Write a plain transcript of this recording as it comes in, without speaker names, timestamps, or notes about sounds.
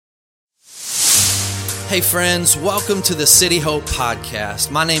Hey friends, welcome to the City Hope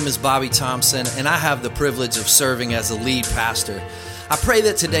Podcast. My name is Bobby Thompson, and I have the privilege of serving as a lead pastor. I pray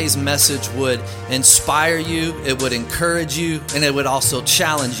that today's message would inspire you, it would encourage you, and it would also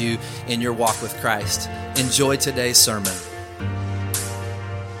challenge you in your walk with Christ. Enjoy today's sermon.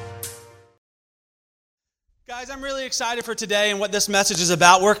 Guys, I'm really excited for today and what this message is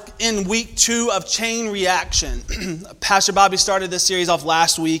about. We're in week 2 of Chain Reaction. Pastor Bobby started this series off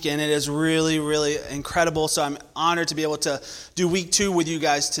last week, and it is really, really incredible. So I'm honored to be able to do week 2 with you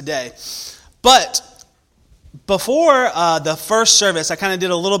guys today. But before the first service, I kind of did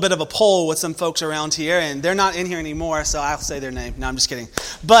a little bit of a poll with some folks around here, and they're not in here anymore, so I'll say their name. No, I'm just kidding.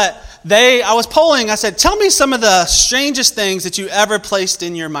 But I was polling. I said, tell me some of the strangest things that you ever placed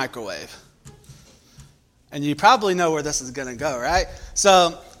in your microwave. And you probably know where this is going to go, right?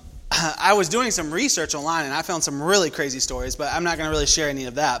 So I was doing some research online, and I found some really crazy stories, but I'm not going to really share any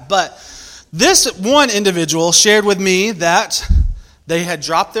of that. But this one individual shared with me that they had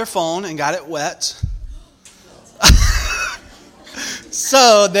dropped their phone and got it wet.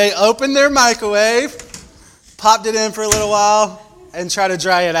 So they opened their microwave, popped it in for a little while, and tried to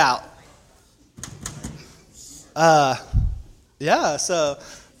dry it out. So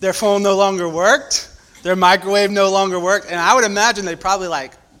their phone no longer worked. Their microwave no longer worked, and I would imagine they probably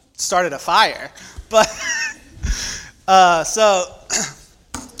started a fire. But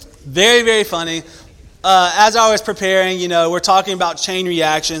very, very funny. As I was preparing, we're talking about chain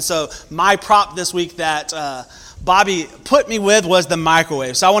reaction. So my prop this week that Bobby put me with was the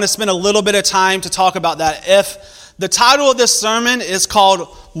microwave. So I want to spend a little bit of time to talk about that. If the title of this sermon is called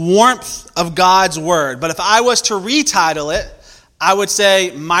Warmth of God's Word, but if I was to retitle it, I would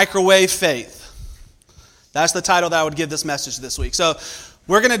say Microwave Faith. That's the title that I would give this message this week. So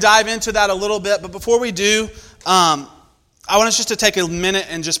we're going to dive into that a little bit. But before we do, I want us just to take a minute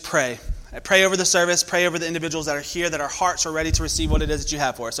and just pray. Pray over the service. Pray over the individuals that are here, that our hearts are ready to receive what it is that you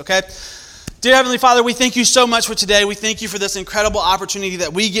have for us, okay? Dear Heavenly Father, we thank you so much for today. We thank you for this incredible opportunity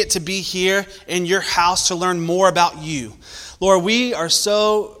that we get to be here in your house to learn more about you. Lord, we are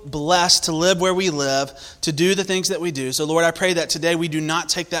so blessed to live where we live, to do the things that we do. So, Lord, I pray that today we do not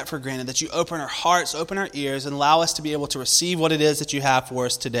take that for granted, that you open our hearts, open our ears, and allow us to be able to receive what it is that you have for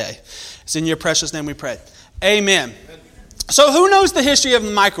us today. It's in your precious name we pray. Amen. So who knows the history of the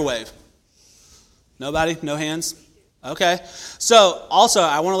microwave? Nobody? No hands? Okay. So, also,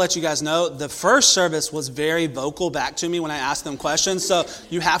 I want to let you guys know, the first service was very vocal back to me when I asked them questions, so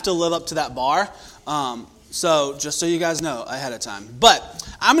you have to live up to that bar. So just so you guys know ahead of time. But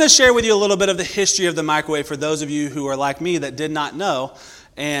I'm going to share with you a little bit of the history of the microwave for those of you who are like me that did not know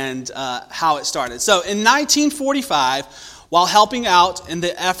and how it started. So in 1945, while helping out in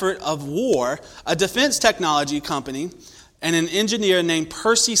the effort of war, a defense technology company and an engineer named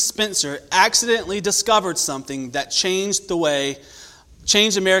Percy Spencer accidentally discovered something that changed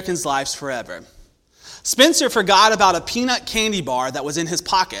Americans' lives forever. Spencer forgot about a peanut candy bar that was in his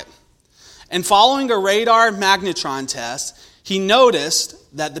pocket. And following a radar magnetron test, he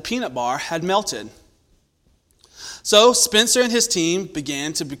noticed that the peanut bar had melted. So Spencer and his team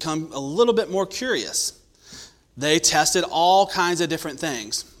began to become a little bit more curious. They tested all kinds of different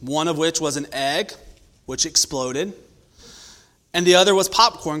things, one of which was an egg, which exploded, and the other was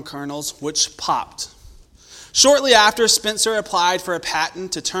popcorn kernels, which popped. Shortly after, Spencer applied for a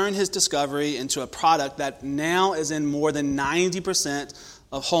patent to turn his discovery into a product that now is in more than 90%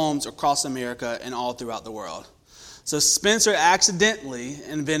 of homes across America and all throughout the world. So Spencer accidentally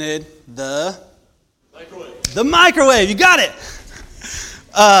invented the microwave. You got it.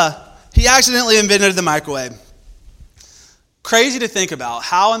 He accidentally invented the microwave. Crazy to think about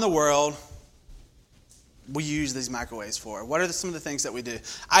how in the world we use these microwaves for. What are some of the things that we do?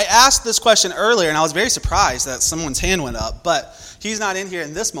 I asked this question earlier, and I was very surprised that someone's hand went up, but he's not in here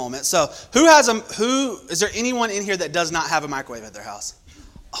in this moment. So is there anyone in here that does not have a microwave at their house?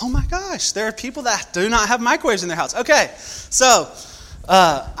 Oh my gosh, there are people that do not have microwaves in their house. Okay, so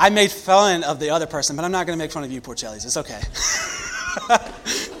I made fun of the other person, but I'm not going to make fun of you, Porcelli's. It's okay.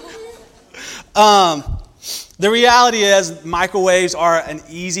 The reality is microwaves are an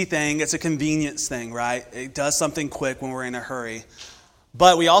easy thing. It's a convenience thing, right? It does something quick when we're in a hurry.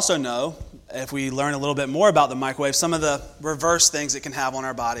 But we also know, if we learn a little bit more about the microwave, some of the reverse things it can have on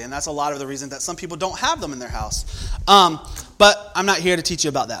our body. And that's a lot of the reason that some people don't have them in their house. But I'm not here to teach you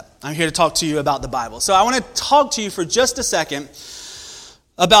about that. I'm here to talk to you about the Bible. So I want to talk to you for just a second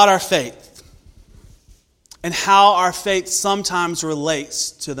about our faith and how our faith sometimes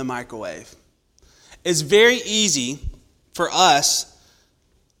relates to the microwave. It's very easy for us,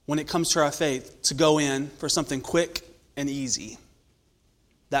 when it comes to our faith, to go in for something quick and easy.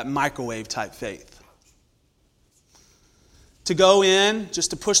 That microwave type faith. to go in,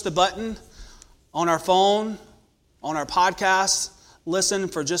 just to push the button on our phone, on our podcast, listen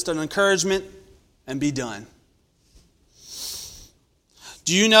for just an encouragement, and be done.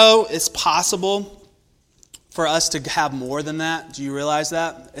 Do you know it's possible for us to have more than that? Do you realize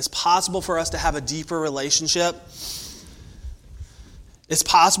that? It's possible for us to have a deeper relationship. It's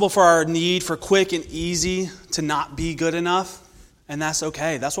possible for our need for quick and easy to not be good enough, and that's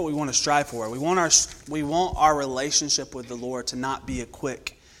okay. That's what we want to strive for. We want our relationship with the Lord to not be a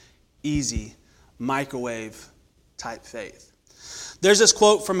quick, easy, microwave type faith. There's this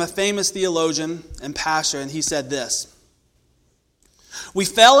quote from a famous theologian and pastor, and he said this: "We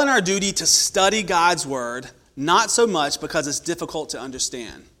fail in our duty to study God's word, not so much because it's difficult to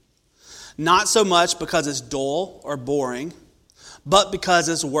understand, not so much because it's dull or boring, but because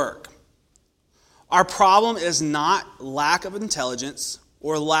it's work. Our problem is not lack of intelligence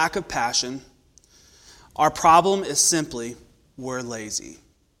or lack of passion. Our problem is simply we're lazy."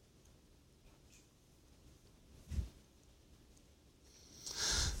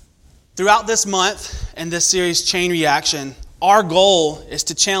 Throughout this month and this series, Chain Reaction, our goal is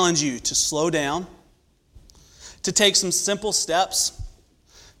to challenge you to slow down, to take some simple steps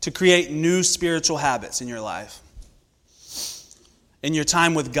to create new spiritual habits in your life. In your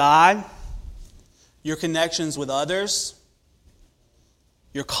time with God, your connections with others,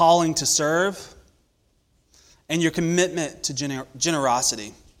 your calling to serve, and your commitment to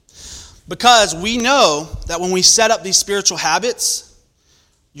generosity. Because we know that when we set up these spiritual habits,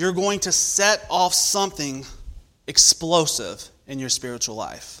 you're going to set off something explosive in your spiritual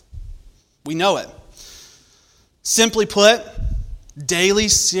life. We know it. Simply put, daily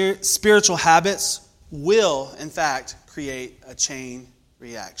spiritual habits will, in fact, create a chain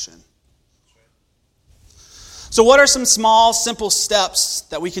reaction. So what are some small, simple steps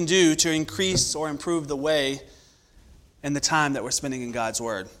that we can do to increase or improve the way and the time that we're spending in God's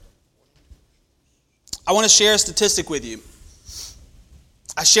Word? I want to share a statistic with you.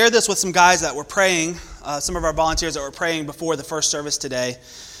 I shared this with some guys that were praying, some of our volunteers that were praying before the first service today,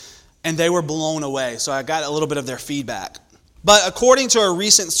 and they were blown away. So I got a little bit of their feedback. But according to a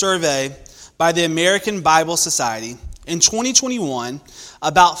recent survey by the American Bible Society, in 2021,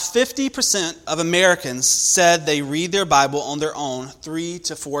 about 50% of Americans said they read their Bible on their own 3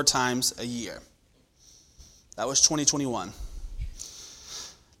 to 4 times a year. That was 2021.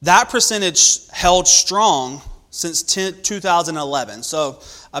 That percentage held strong since 2011. So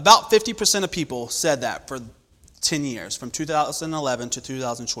about 50% of people said that for 10 years, from 2011 to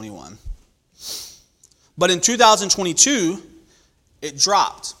 2021. But in 2022, it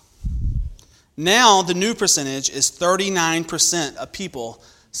dropped. Now the new percentage is 39% of people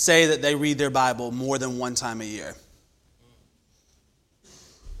say that they read their Bible more than 1 time a year.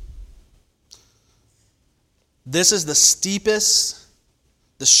 This is the steepest,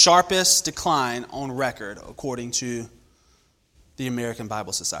 the sharpest decline on record, according to the American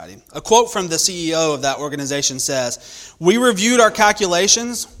Bible Society. A quote from the CEO of that organization says, "We reviewed our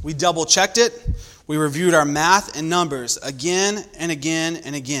calculations, we double-checked it, we reviewed our math and numbers again and again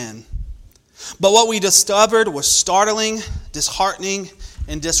and again. But what we discovered was startling, disheartening,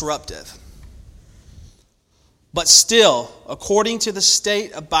 and disruptive. But still, according to the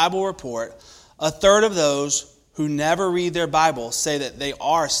State of Bible Report, a third of those who never read their Bible say that they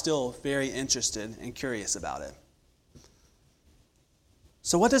are still very interested and curious about it."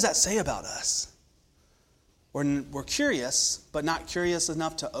 So what does that say about us? We're curious, but not curious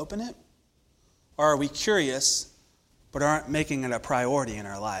enough to open it? Or are we curious, but aren't making it a priority in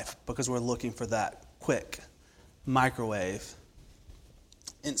our life because we're looking for that quick, microwave,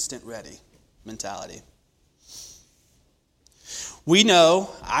 instant ready mentality?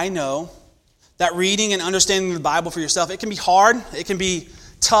 I know, that reading and understanding the Bible for yourself, it can be hard. It can be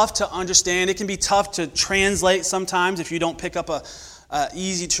tough to understand. It can be tough to translate sometimes if you don't pick up a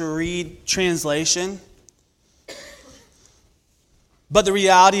easy-to-read translation. But the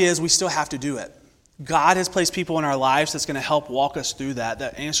reality is we still have to do it. God has placed people in our lives that's going to help walk us through that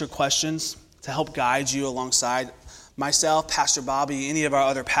answer questions, to help guide you alongside myself, Pastor Bobby, any of our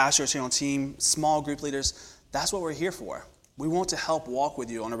other pastors here on team, small group leaders. That's what we're here for. We want to help walk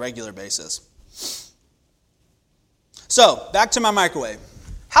with you on a regular basis. So, back to my microwave.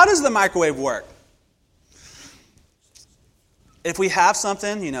 How does the microwave work? If we have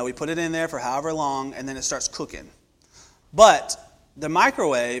something, we put it in there for however long, and then it starts cooking. But the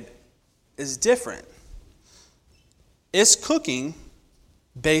microwave is different. It's cooking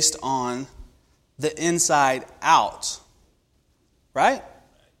based on the inside out. Right?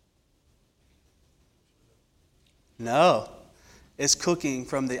 No. It's cooking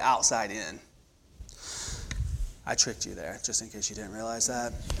from the outside in. I tricked you there, just in case you didn't realize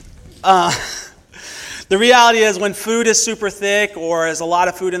that. The reality is when food is super thick or there's a lot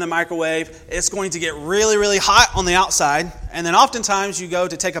of food in the microwave, it's going to get really, really hot on the outside. And then oftentimes you go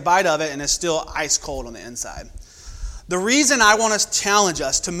to take a bite of it and it's still ice cold on the inside. The reason I want to challenge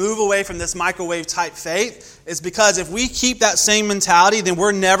us to move away from this microwave type faith is because if we keep that same mentality, then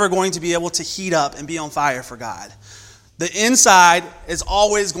we're never going to be able to heat up and be on fire for God. The inside is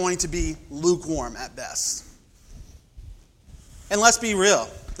always going to be lukewarm at best. And let's be real.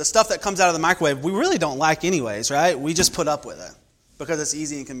 The stuff that comes out of the microwave, we really don't like anyways, right? We just put up with it because it's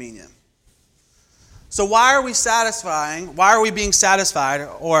easy and convenient. So why are we being satisfied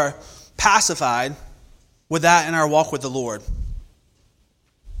or pacified with that in our walk with the Lord?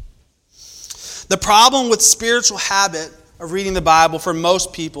 The problem with spiritual habit of reading the Bible for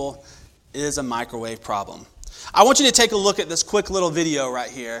most people is a microwave problem. I want you to take a look at this quick little video right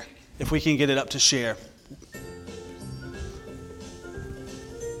here, if we can get it up to share.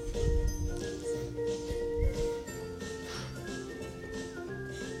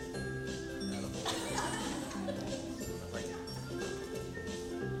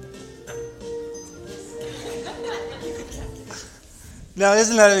 Now,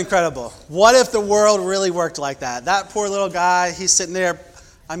 isn't that incredible? What if the world really worked like that? That poor little guy, he's sitting there,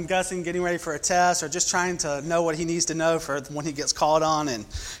 I'm guessing, getting ready for a test or just trying to know what he needs to know for when he gets called on, and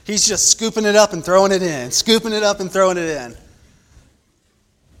he's just scooping it up and throwing it in, scooping it up and throwing it in.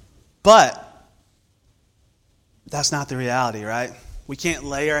 But that's not the reality, right? We can't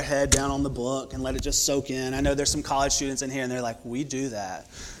lay our head down on the book and let it just soak in. I know there's some college students in here and they're like, we do that.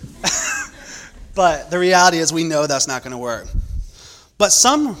 But the reality is we know that's not going to work. But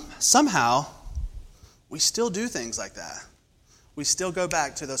somehow, we still do things like that. We still go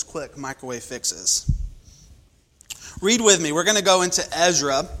back to those quick microwave fixes. Read with me. We're going to go into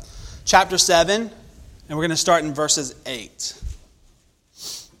Ezra chapter 7, and we're going to start in verses 8.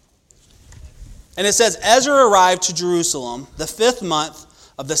 And it says, Ezra arrived to Jerusalem the 5th month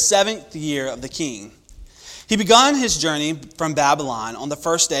of the 7th year of the king. He began his journey from Babylon on the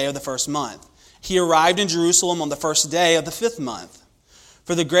first day of the first month. He arrived in Jerusalem on the first day of the 5th month.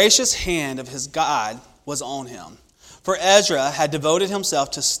 For the gracious hand of his God was on him. For Ezra had devoted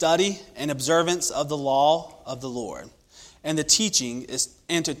himself to study and observance of the law of the Lord, and to teaching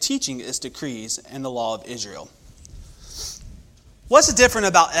its decrees and the law of Israel. What's different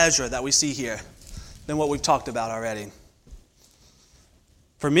about Ezra that we see here than what we've talked about already?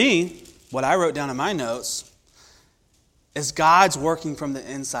 For me, what I wrote down in my notes is God's working from the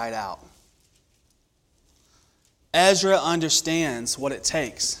inside out. Ezra understands what it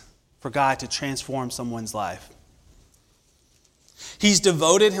takes for God to transform someone's life. He's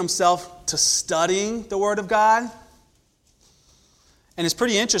devoted himself to studying the Word of God. And it's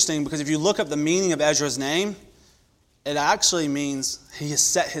pretty interesting because if you look up the meaning of Ezra's name, it actually means he has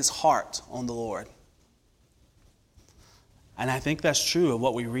set his heart on the Lord. And I think that's true of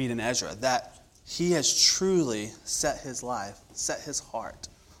what we read in Ezra, that he has truly set his life, set his heart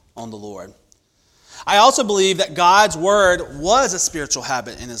on the Lord. I also believe that God's Word was a spiritual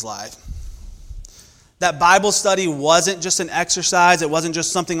habit in his life. That Bible study wasn't just an exercise. It wasn't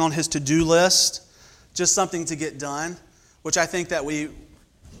just something on his to-do list, just something to get done, which I think that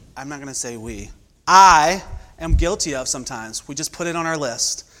I'm not going to say I am guilty of sometimes. We just put it on our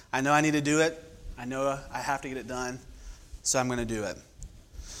list. I know I need to do it. I know I have to get it done, so I'm going to do it.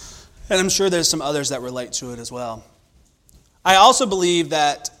 And I'm sure there's some others that relate to it as well. I also believe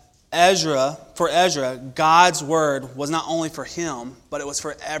that for Ezra, God's Word was not only for him, but it was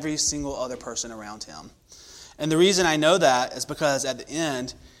for every single other person around him. And the reason I know that is because at the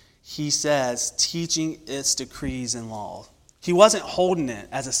end, he says, teaching its decrees and law. He wasn't holding it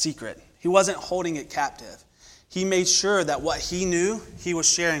as a secret. He wasn't holding it captive. He made sure that what he knew, he was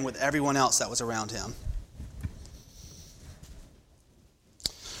sharing with everyone else that was around him.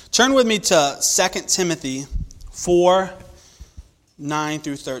 Turn with me to 2 Timothy 4, 9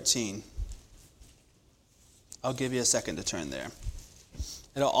 through 13. I'll give you a second to turn there.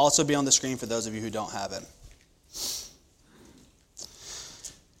 It'll also be on the screen for those of you who don't have it.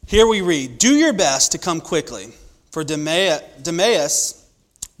 Here we read, do your best to come quickly, for Demas,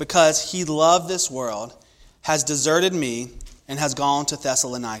 because he loved this world, has deserted me and has gone to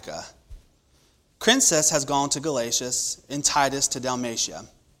Thessalonica. Crescens has gone to Galatia, and Titus to Dalmatia.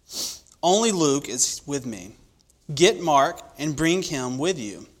 Only Luke is with me. Get Mark and bring him with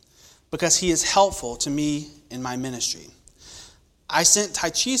you, because he is helpful to me in my ministry. I sent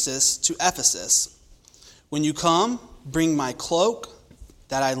Tychicus to Ephesus. When you come, bring my cloak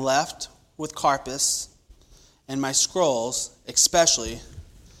that I left with Carpus, and my scrolls, especially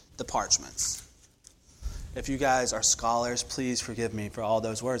the parchments. If you guys are scholars, please forgive me for all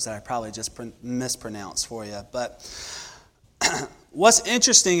those words that I probably just mispronounced for you. But what's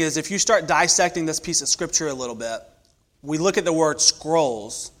interesting is if you start dissecting this piece of scripture a little bit, we look at the word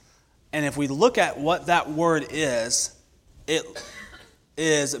scrolls, and if we look at what that word is, it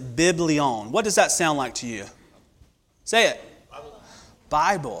is biblion. What does that sound like to you? Say it.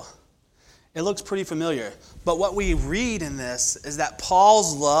 Bible. It looks pretty familiar. But what we read in this is that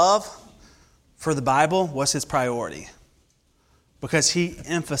Paul's love for the Bible was his priority, because he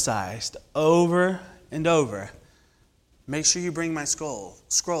emphasized over and over, make sure you bring my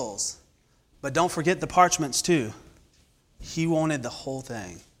scrolls, but don't forget the parchments too. He wanted the whole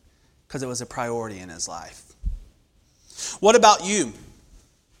thing because it was a priority in his life. What about you?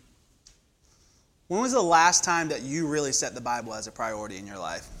 When was the last time that you really set the Bible as a priority in your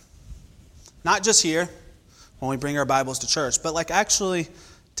life? Not just here, when we bring our Bibles to church, but like actually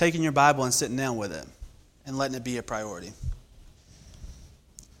taking your Bible and sitting down with it and letting it be a priority.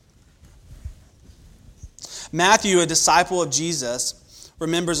 Matthew, a disciple of Jesus,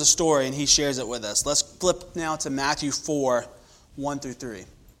 remembers a story and he shares it with us. Let's flip now to Matthew 4, 1 through 3.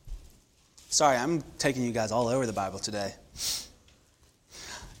 Sorry, I'm taking you guys all over the Bible today.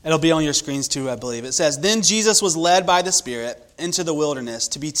 It'll be on your screens too, I believe. It says, "Then Jesus was led by the Spirit into the wilderness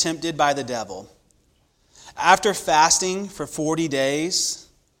to be tempted by the devil. After fasting for 40 days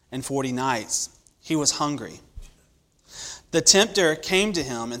and 40 nights, he was hungry. The tempter came to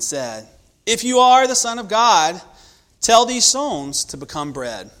him and said, 'If you are the Son of God, tell these stones to become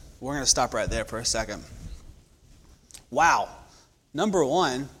bread.'" We're going to stop right there for a second. Wow. Number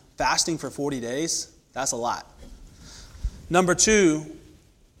one, fasting for 40 days, that's a lot. Number two,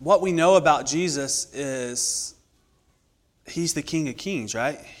 what we know about Jesus is he's the King of Kings,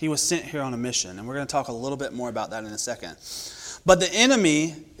 right? He was sent here on a mission, and we're going to talk a little bit more about that in a second. But the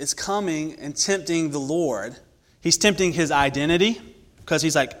enemy is coming and tempting the Lord. He's tempting his identity, because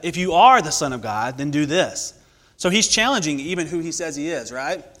he's like, if you are the Son of God, then do this. So he's challenging even who he says he is,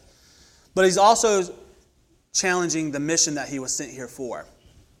 right? But he's also challenging the mission that he was sent here for.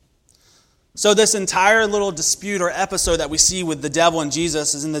 So this entire little dispute or episode that we see with the devil and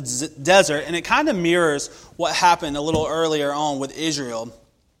Jesus is in the desert, and it kind of mirrors what happened a little earlier on with Israel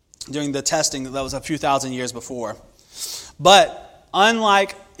during the testing that was a few thousand years before. But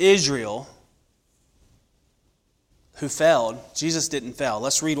unlike Israel, who failed, Jesus didn't fail.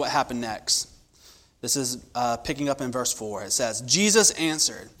 Let's read what happened next. This is picking up in verse 4. It says, "Jesus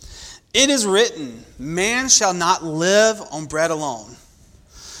answered, 'It is written, man shall not live on bread alone,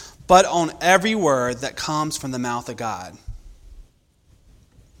 but on every word that comes from the mouth of God.'"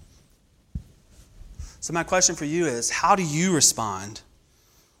 So my question for you is, how do you respond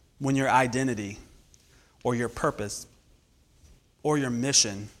when your identity or your purpose or your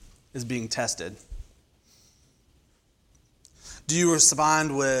mission is being tested? Do you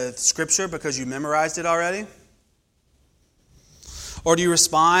respond with Scripture because you memorized it already? Or do you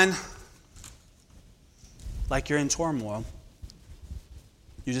respond like you're in turmoil?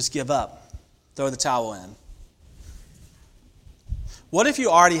 You just give up, throw the towel in. What if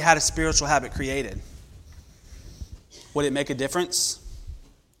you already had a spiritual habit created? Would it make a difference?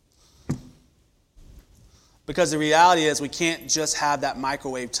 Because the reality is we can't just have that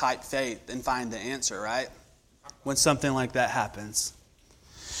microwave type faith and find the answer, right? When something like that happens.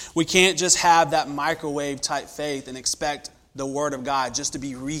 We can't just have that microwave type faith and expect the Word of God just to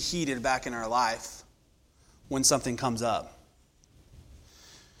be reheated back in our life when something comes up.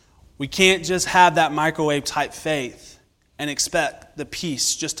 We can't just have that microwave type faith and expect the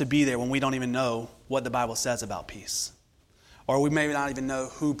peace just to be there when we don't even know what the Bible says about peace. Or we may not even know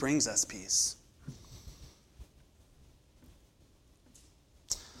who brings us peace.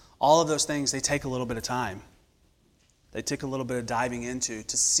 All of those things, they take a little bit of time. They take a little bit of diving into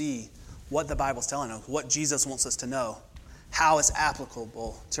to see what the Bible's telling us, what Jesus wants us to know, how it's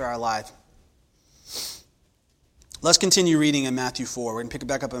applicable to our life. Let's continue reading in Matthew 4. We're going to pick it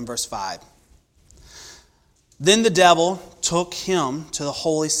back up in verse 5. "Then the devil took him to the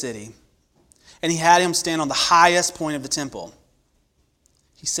holy city, and he had him stand on the highest point of the temple.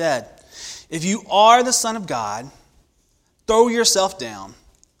 He said, 'If you are the Son of God, throw yourself down,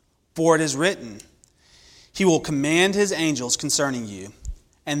 for it is written, He will command His angels concerning you,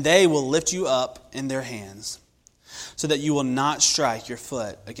 and they will lift you up in their hands, so that you will not strike your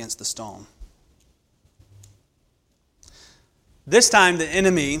foot against the stone.'" This time the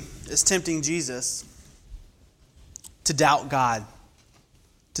enemy is tempting Jesus to doubt God,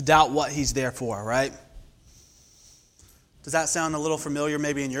 to doubt what He's there for, right? Does that sound a little familiar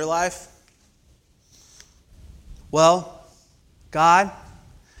maybe in your life? Well, God,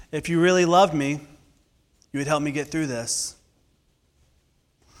 if you really loved me, you would help me get through this.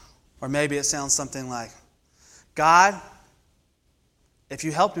 Or maybe it sounds something like, God, if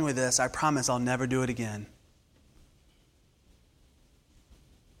you help me with this, I promise I'll never do it again.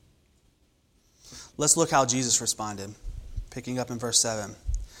 Let's look how Jesus responded, picking up in verse 7.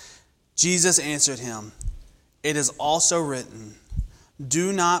 Jesus answered him, "It is also written,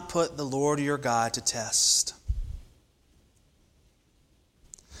 do not put the Lord your God to test."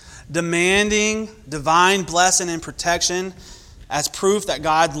 Demanding divine blessing and protection as proof that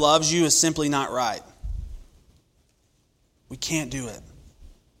God loves you is simply not right. We can't do it.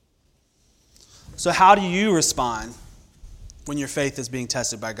 So how do you respond when your faith is being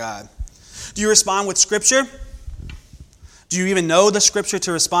tested by God? Do you respond with Scripture? Do you even know the Scripture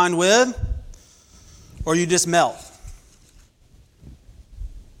to respond with? Or you just melt?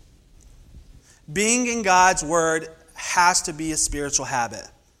 Being in God's Word has to be a spiritual habit.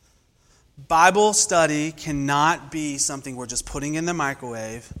 Bible study cannot be something we're just putting in the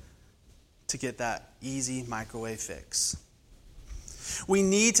microwave to get that easy microwave fix. We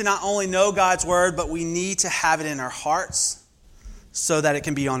need to not only know God's Word, but we need to have it in our hearts so that it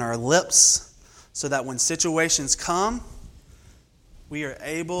can be on our lips, so that when situations come, we are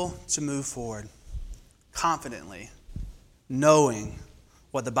able to move forward confidently, knowing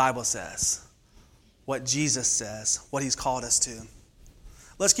what the Bible says, what Jesus says, what He's called us to.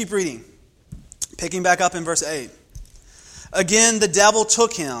 Let's keep reading. Picking back up in verse 8. Again, the devil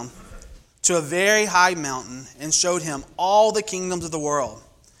took him to a very high mountain and showed him all the kingdoms of the world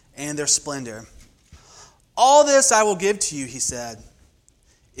and their splendor. All this I will give to you, he said,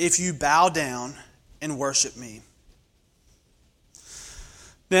 if you bow down and worship me.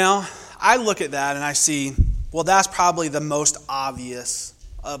 Now, I look at that and I see, well, that's probably the most obvious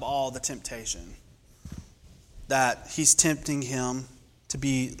of all the temptation. That he's tempting him to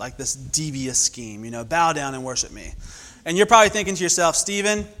be like this devious scheme, bow down and worship me. And you're probably thinking to yourself,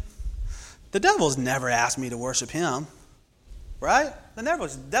 Stephen, the devil's never asked me to worship him, right?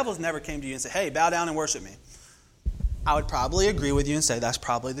 The devil's never came to you and said, hey, bow down and worship me. I would probably agree with you and say that's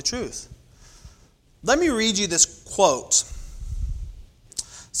probably the truth. Let me read you this quote.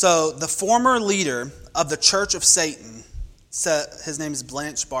 So the former leader of the Church of Satan, his name is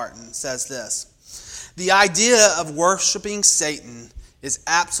Blanche Barton, says this: the idea of worshiping Satan is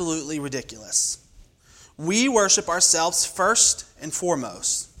absolutely ridiculous. We worship ourselves first and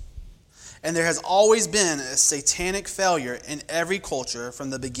foremost. And there has always been a satanic failure in every culture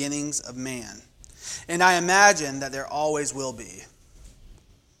from the beginnings of man. And I imagine that there always will be.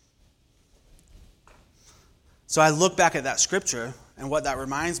 So I look back at that scripture and what that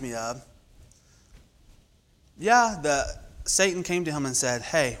reminds me of. Yeah, Satan came to him and said,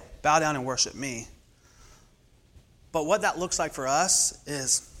 hey, bow down and worship me. But what that looks like for us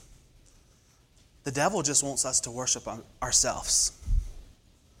is the devil just wants us to worship ourselves.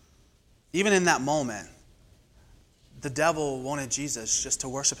 Even in that moment, the devil wanted Jesus just to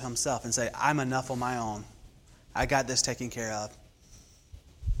worship himself and say, I'm enough on my own. I got this taken care of.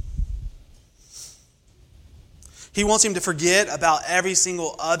 He wants him to forget about every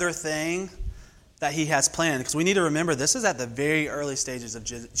single other thing that he has planned. Because we need to remember, this is at the very early stages of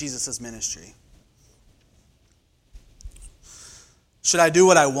Jesus' ministry. Should I do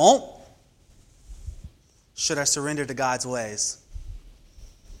what I want? Should I surrender to God's ways?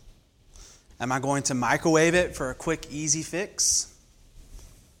 Am I going to microwave it for a quick, easy fix?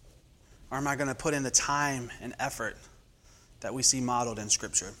 Or am I going to put in the time and effort that we see modeled in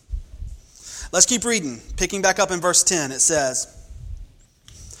Scripture? Let's keep reading. Picking back up in verse 10, it says,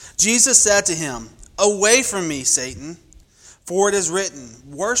 Jesus said to him, away from me, Satan, for it is written,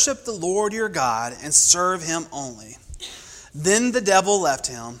 worship the Lord your God and serve him only. Then the devil left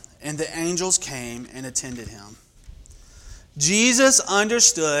him, and the angels came and attended him. Jesus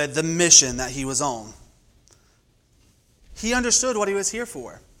understood the mission that he was on. He understood what he was here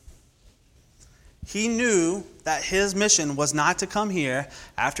for. He knew that his mission was not to come here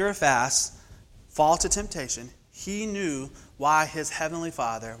after a fast, fall to temptation. He knew why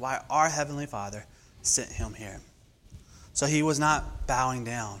our Heavenly Father sent him here. So he was not bowing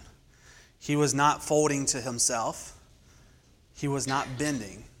down. He was not folding to himself. He was not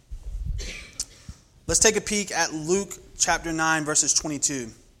bending. Let's take a peek at Luke chapter 9, verses 22.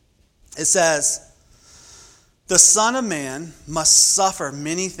 It says, the Son of Man must suffer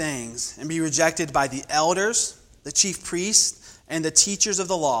many things and be rejected by the elders, the chief priests, and the teachers of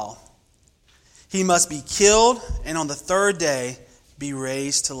the law. He must be killed and on the third day be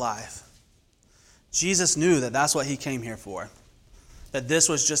raised to life. Jesus knew that that's what he came here for, that this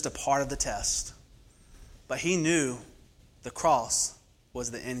was just a part of the test. But he knew the cross was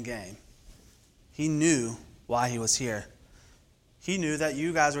the end game. He knew why he was here. He knew that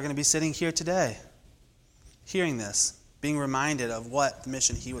you guys were going to be sitting here today, hearing this, being reminded of what the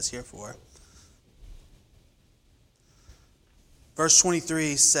mission he was here for. Verse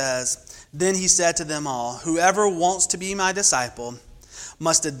 23 says, "Then he said to them all, 'Whoever wants to be my disciple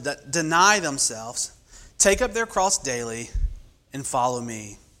must deny themselves, take up their cross daily, and follow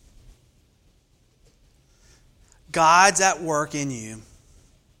me.'" God's at work in you.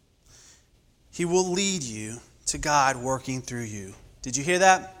 He will lead you to God working through you. Did you hear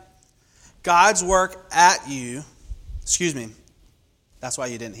that? God's work at you. Excuse me. That's why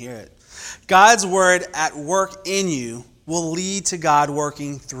you didn't hear it. God's word at work in you will lead to God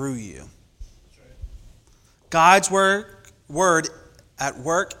working through you. God's word at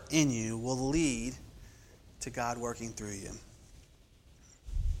work in you will lead to God working through you.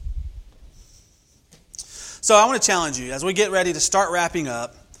 So I want to challenge you as we get ready to start wrapping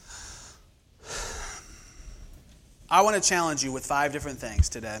up. I want to challenge you with 5 different things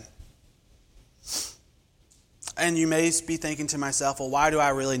today. And you may be thinking to myself, well, why do I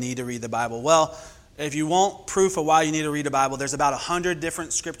really need to read the Bible? Well, if you want proof of why you need to read the Bible, there's about 100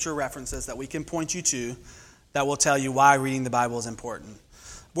 different scripture references that we can point you to that will tell you why reading the Bible is important.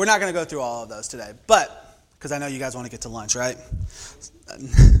 We're not going to go through all of those today, but because I know you guys want to get to lunch, right?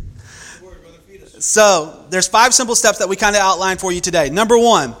 So there's 5 simple steps that we kind of outlined for you today. Number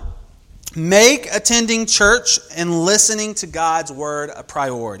 1, make attending church and listening to God's word a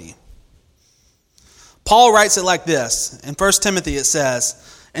priority. Paul writes it like this. In 1 Timothy it says,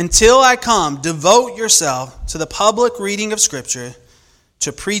 "Until I come, devote yourself to the public reading of Scripture,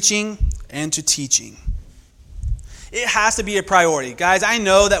 to preaching, and to teaching." It has to be a priority. Guys, I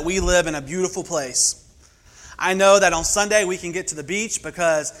know that we live in a beautiful place. I know that on Sunday we can get to the beach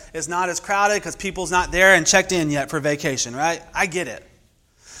because it's not as crowded because people's not there and checked in yet for vacation, right? I get it.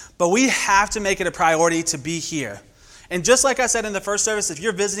 But we have to make it a priority to be here. And just like I said in the first service, if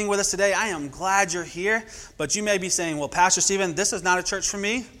you're visiting with us today, I am glad you're here. But you may be saying, well, Pastor Stephen, this is not a church for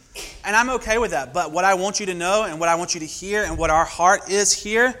me. And I'm okay with that. But what I want you to know and what I want you to hear and what our heart is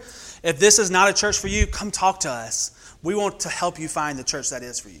here, if this is not a church for you, come talk to us. We want to help you find the church that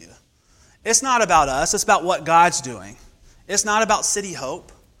is for you. It's not about us. It's about what God's doing. It's not about City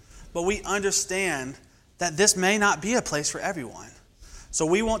Hope. But we understand that this may not be a place for everyone. So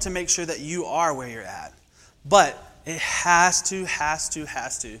we want to make sure that you are where you're at. But it has to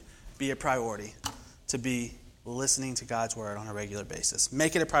be a priority to be listening to God's word on a regular basis.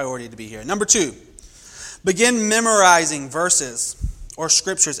 Make it a priority to be here. Number 2, begin memorizing verses or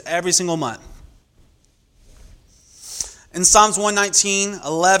scriptures every single month. In Psalms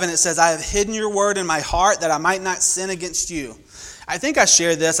 119:11, it says, "I have hidden your word in my heart that I might not sin against you." I think I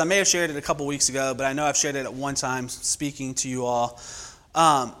shared this. I may have shared it a couple weeks ago, but I know I've shared it at one time speaking to you all.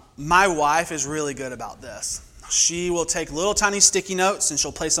 My wife is really good about this. She will take little tiny sticky notes and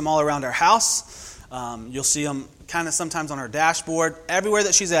she'll place them all around our house. You'll see them kind of sometimes on her dashboard. Everywhere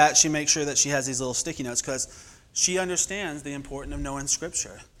that she's at, she makes sure that she has these little sticky notes because she understands the importance of knowing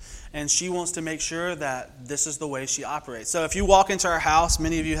Scripture. And she wants to make sure that this is the way she operates. So if you walk into our house,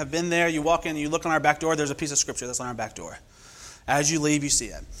 many of you have been there, you walk in and you look on our back door, there's a piece of Scripture that's on our back door. As you leave, you see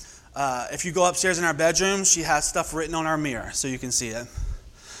it. If you go upstairs in our bedroom, she has stuff written on our mirror so you can see it.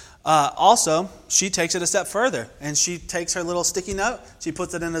 Also, she takes it a step further, and she takes her little sticky note, she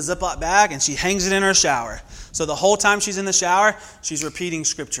puts it in a Ziploc bag, and she hangs it in her shower. So the whole time she's in the shower, she's repeating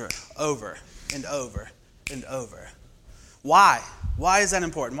Scripture over and over and over. Why? Why is that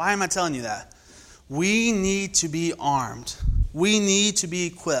important? Why am I telling you that? We need to be armed. We need to be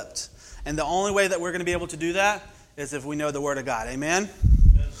equipped. And the only way that we're going to be able to do that is if we know the Word of God. Amen?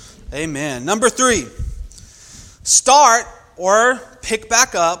 Amen. Number 3, start or pick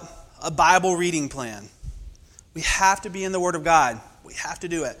back up a Bible reading plan. We have to be in the Word of God. We have to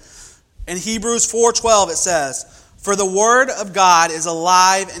do it. In Hebrews 4:12 it says, "For the Word of God is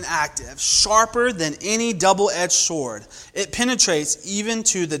alive and active, sharper than any double-edged sword. It penetrates even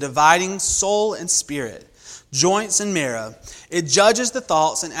to the dividing soul and spirit, joints and marrow. It judges the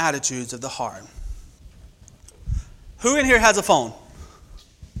thoughts and attitudes of the heart." Who in here has a phone?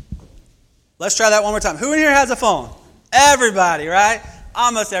 Let's try that one more time. Who in here has a phone? Everybody, right?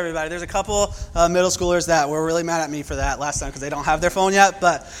 Almost everybody. There's a couple middle schoolers that were really mad at me for that last time because they don't have their phone yet.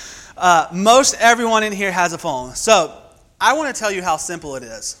 But most everyone in here has a phone. So I want to tell you how simple it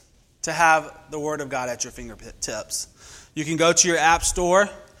is to have the Word of God at your fingertips. You can go to your app store.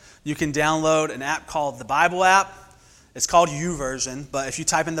 You can download an app called the Bible app. It's called YouVersion, but if you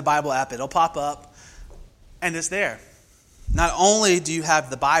type in the Bible app, it'll pop up, and it's there. Not only do you have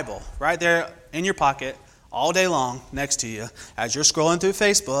the Bible right there in your pocket all day long next to you. As you're scrolling through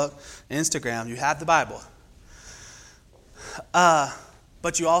Facebook, Instagram, you have the Bible.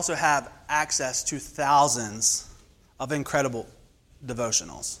 But you also have access to thousands of incredible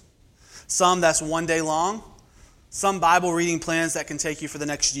devotionals. Some that's one day long, some Bible reading plans that can take you for the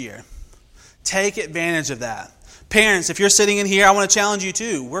next year. Take advantage of that. Parents, if you're sitting in here, I want to challenge you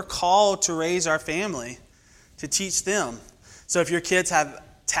too. We're called to raise our family, to teach them. So if your kids have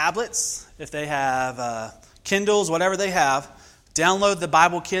tablets, if they have Kindles, whatever they have, download the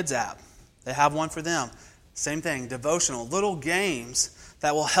Bible Kids app. They have one for them. Same thing, devotional, little games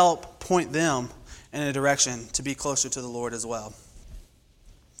that will help point them in a direction to be closer to the Lord as well.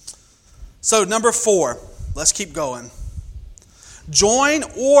 So number 4, let's keep going. Join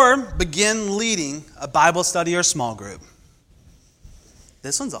or begin leading a Bible study or small group.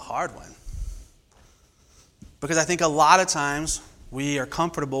 This one's a hard one. Because I think a lot of times we are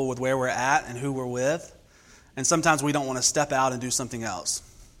comfortable with where we're at and who we're with. And sometimes we don't want to step out and do something else.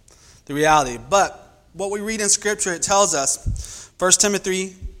 The reality. But what we read in Scripture, it tells us, 1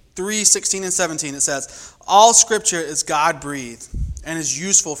 Timothy 3:16 and 17, it says, all Scripture is God-breathed and is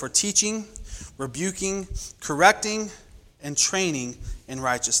useful for teaching, rebuking, correcting, and training in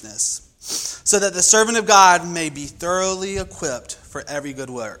righteousness, so that the servant of God may be thoroughly equipped for every good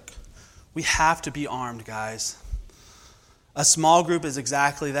work. We have to be armed, guys. A small group is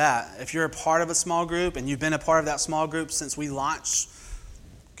exactly that. If you're a part of a small group and you've been a part of that small group since we launched,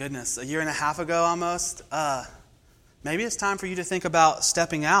 a year and a half ago almost, maybe it's time for you to think about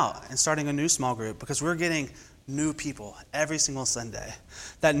stepping out and starting a new small group, because we're getting new people every single Sunday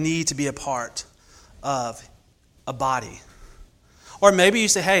that need to be a part of a body. Or maybe you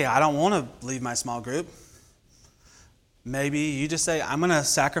say, hey, I don't want to leave my small group. Maybe you just say, I'm going to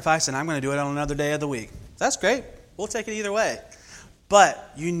sacrifice and I'm going to do it on another day of the week. That's great. We'll take it either way.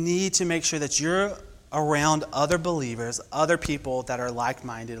 But you need to make sure that you're around other believers, other people that are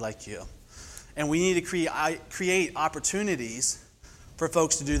like-minded like you. And we need to create opportunities for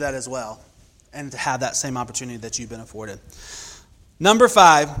folks to do that as well, and to have that same opportunity that you've been afforded. Number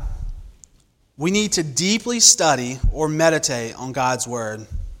 5, we need to deeply study or meditate on God's Word.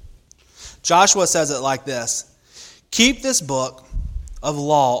 Joshua says it like this: keep this book of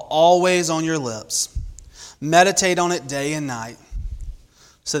law always on your lips. Meditate on it day and night,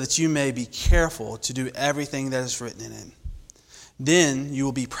 so that you may be careful to do everything that is written in it. Then you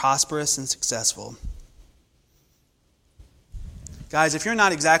will be prosperous and successful. Guys, if you're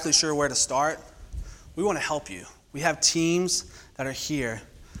not exactly sure where to start, we want to help you. We have teams that are here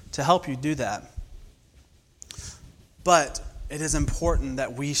to help you do that. But it is important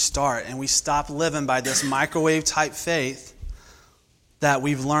that we start and we stop living by this microwave type faith that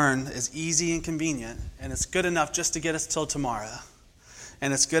we've learned is easy and convenient, and it's good enough just to get us till tomorrow.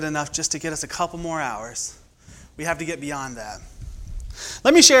 And it's good enough just to get us a couple more hours. We have to get beyond that.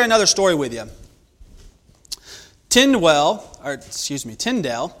 Let me share another story with you. Tyndale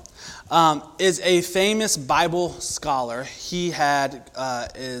is a famous Bible scholar. He has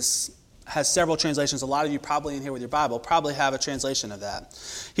several translations. A lot of you probably in here with your Bible probably have a translation of that.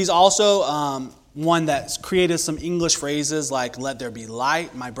 He's also one that's created some English phrases like "let there be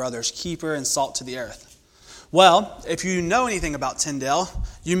light," "my brother's keeper," and "salt to the earth." Well, if you know anything about Tyndale,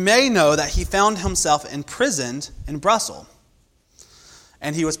 you may know that he found himself imprisoned in Brussels.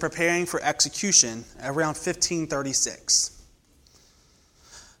 And he was preparing for execution around 1536.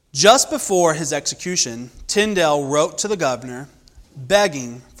 Just before his execution, Tyndale wrote to the governor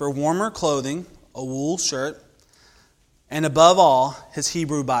begging for warmer clothing, a wool shirt, and above all, his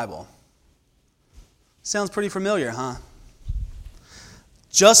Hebrew Bible. Sounds pretty familiar, huh?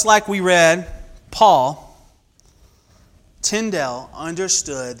 Just like we read Paul, Tyndale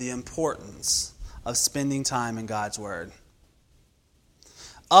understood the importance of spending time in God's Word.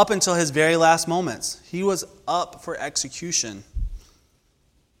 Up until his very last moments, he was up for execution.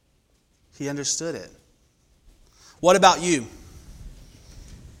 He understood it. What about you?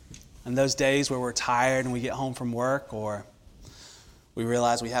 In those days where we're tired and we get home from work, or we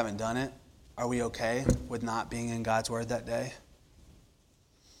realize we haven't done it, are we okay with not being in God's Word that day?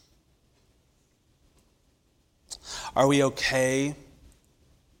 Are we okay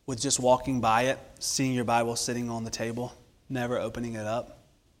with just walking by it, seeing your Bible sitting on the table, never opening it up?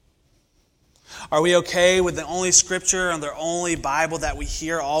 Are we okay with the only scripture and the only Bible that we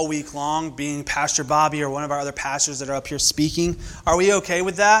hear all week long being Pastor Bobby or one of our other pastors that are up here speaking? Are we okay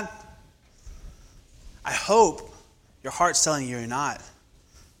with that? I hope your heart's telling you you're not.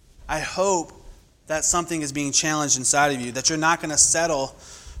 I hope that something is being challenged inside of you, that you're not going to settle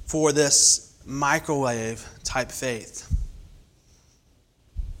for this microwave type faith.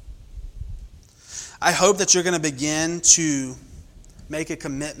 I hope that you're going to begin to make a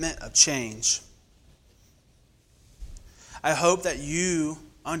commitment of change. I hope that you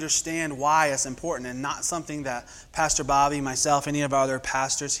understand why it's important and not something that Pastor Bobby, myself, any of our other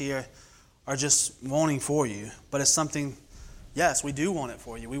pastors here are just wanting for you. But it's something, yes, we do want it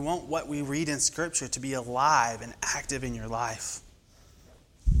for you. We want what we read in Scripture to be alive and active in your life.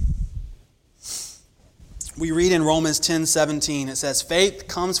 We read in Romans 10:17, it says, faith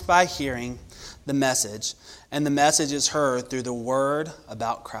comes by hearing the message, and the message is heard through the word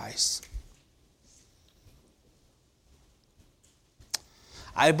about Christ.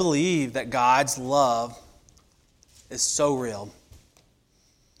 I believe that God's love is so real.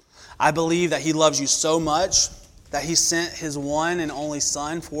 I believe that He loves you so much that He sent His one and only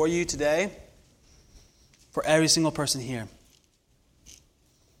Son for you today, for every single person here.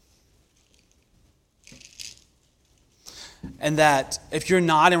 And that if you're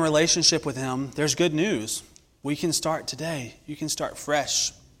not in relationship with Him, there's good news. We can start today. You can start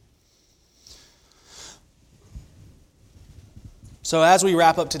fresh. So as we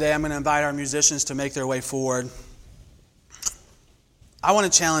wrap up today, I'm going to invite our musicians to make their way forward. I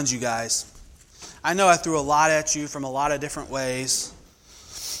want to challenge you guys. I know I threw a lot at you from a lot of different ways,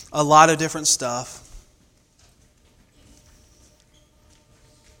 a lot of different stuff.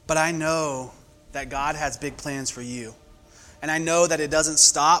 But I know that God has big plans for you. And I know that it doesn't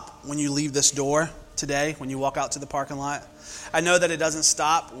stop when you leave this door today, when you walk out to the parking lot. I know that it doesn't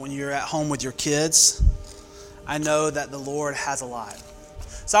stop when you're at home with your kids. I know that the Lord has a lot.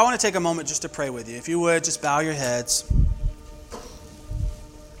 So I want to take a moment just to pray with you. If you would, just bow your heads.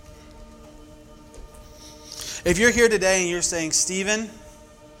 If you're here today and you're saying, Stephen,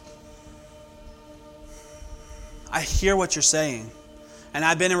 I hear what you're saying. And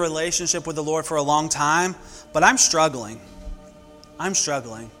I've been in a relationship with the Lord for a long time, but I'm struggling. I'm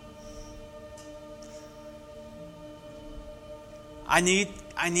struggling. I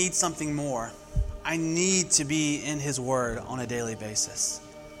need something more. I need to be in His Word on a daily basis.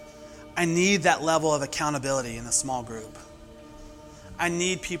 I need that level of accountability in a small group. I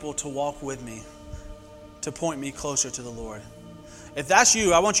need people to walk with me, to point me closer to the Lord. If that's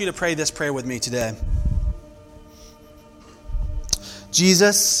you, I want you to pray this prayer with me today.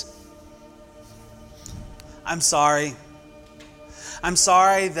 Jesus, I'm sorry. I'm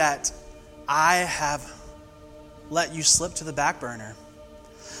sorry that I have let you slip to the back burner.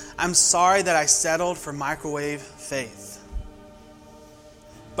 I'm sorry that I settled for microwave faith.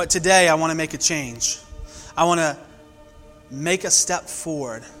 But today I want to make a change. I want to make a step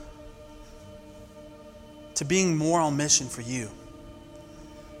forward to being more on mission for you.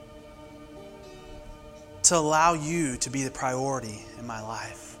 To allow you to be the priority in my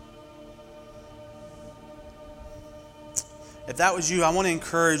life. If that was you, I want to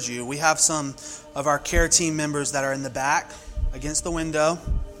encourage you. We have some of our care team members that are in the back against the window.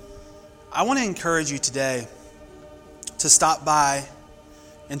 I want to encourage you today to stop by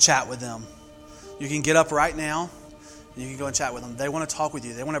and chat with them. You can get up right now and you can go and chat with them. They want to talk with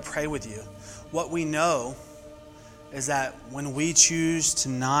you. They want to pray with you. What we know is that when we choose to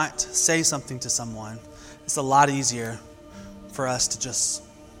not say something to someone, it's a lot easier for us to just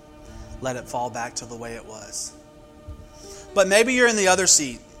let it fall back to the way it was. But maybe you're in the other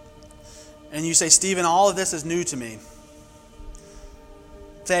seat and you say, Stephen, all of this is new to me.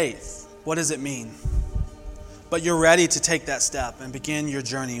 Faith, what does it mean? But you're ready to take that step and begin your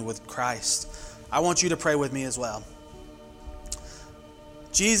journey with Christ. I want you to pray with me as well.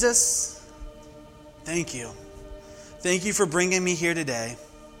 Jesus, thank you. Thank you for bringing me here today.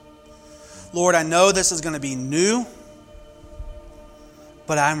 Lord, I know this is going to be new,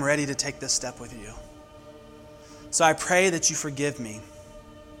 but I'm ready to take this step with you. So I pray that you forgive me.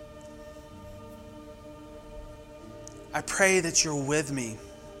 I pray that you're with me.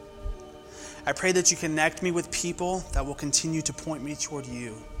 I pray that you connect me with people that will continue to point me toward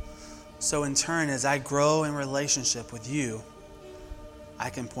you. So in turn, as I grow in relationship with you, I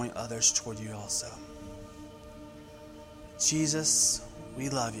can point others toward you also. Jesus, we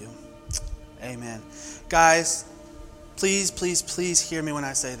love you. Amen. Guys, please hear me when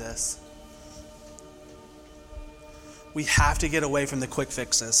I say this. We have to get away from the quick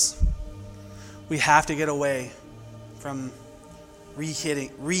fixes. We have to get away from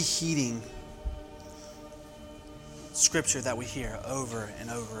reheating Scripture that we hear over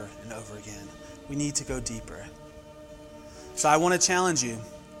and over and over again. We need to go deeper. So I want to challenge you.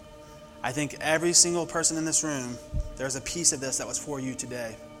 I think every single person in this room, there's a piece of this that was for you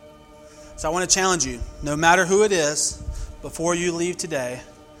today. So I want to challenge you, no matter who it is, before you leave today,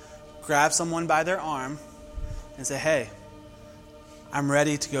 grab someone by their arm and say, hey, I'm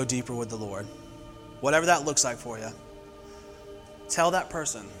ready to go deeper with the Lord. whatever that looks like for you. Tell that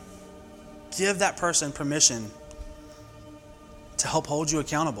person. Give that person permission to help hold you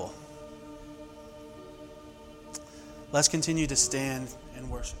accountable. Let's continue to stand and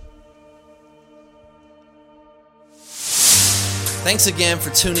worship. Thanks again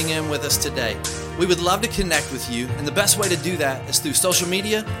for tuning in with us today. We would love to connect with you, and the best way to do that is through social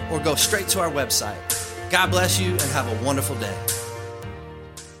media or go straight to our website. God bless you and have a wonderful day.